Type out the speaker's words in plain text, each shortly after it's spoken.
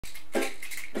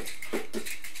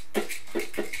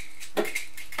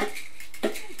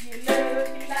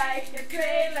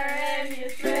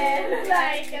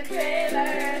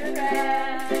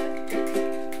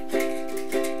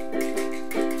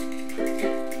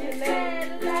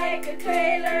like a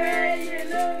trailer and you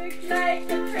look like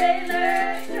a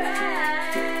trailer trash.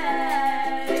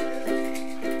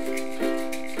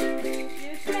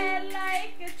 You smell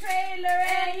like a trailer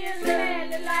and you smell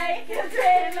like a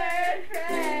trailer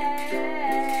trash.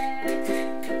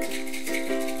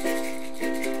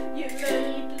 You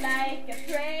eat like a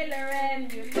trailer and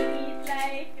you eat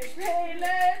like a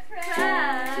trailer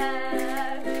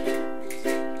trash.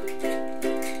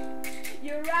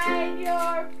 You ride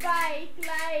your bike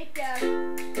like a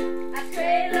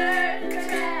trailer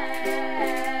trash.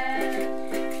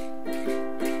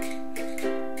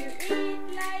 You eat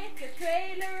like a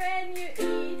trailer and you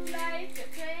eat like a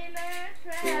trailer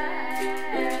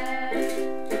trash.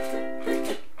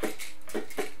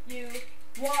 You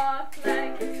walk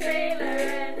like a trailer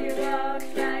and you walk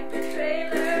like a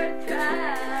trailer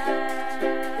trash.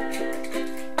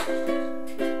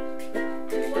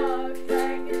 You walk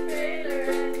like a trailer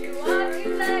and you walk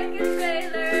like a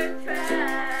trailer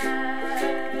trash.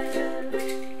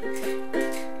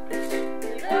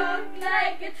 You walk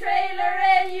like a trailer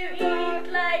and you eat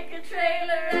like a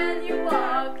trailer and you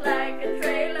walk like a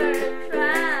trailer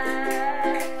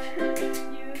trash.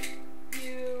 You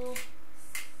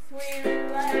swim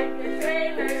like a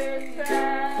trailer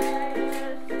trash.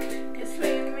 You're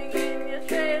swimming in your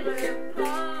trailer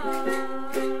pond.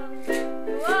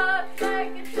 You walk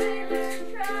like a trailer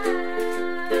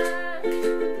trash. You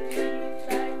eat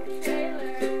like a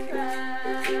trailer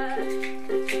trash.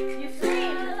 You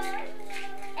swim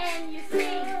and you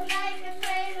sing like a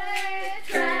trailer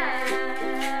trash.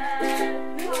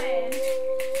 When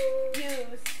you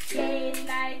skate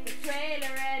like a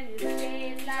trailer and you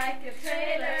skate like a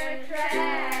trailer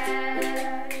trash.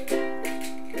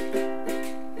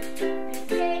 You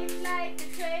skate like a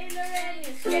trailer and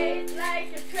you skate like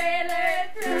a trailer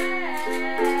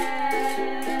trash.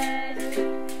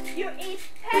 You eat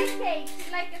pancakes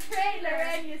like a trailer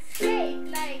and you skate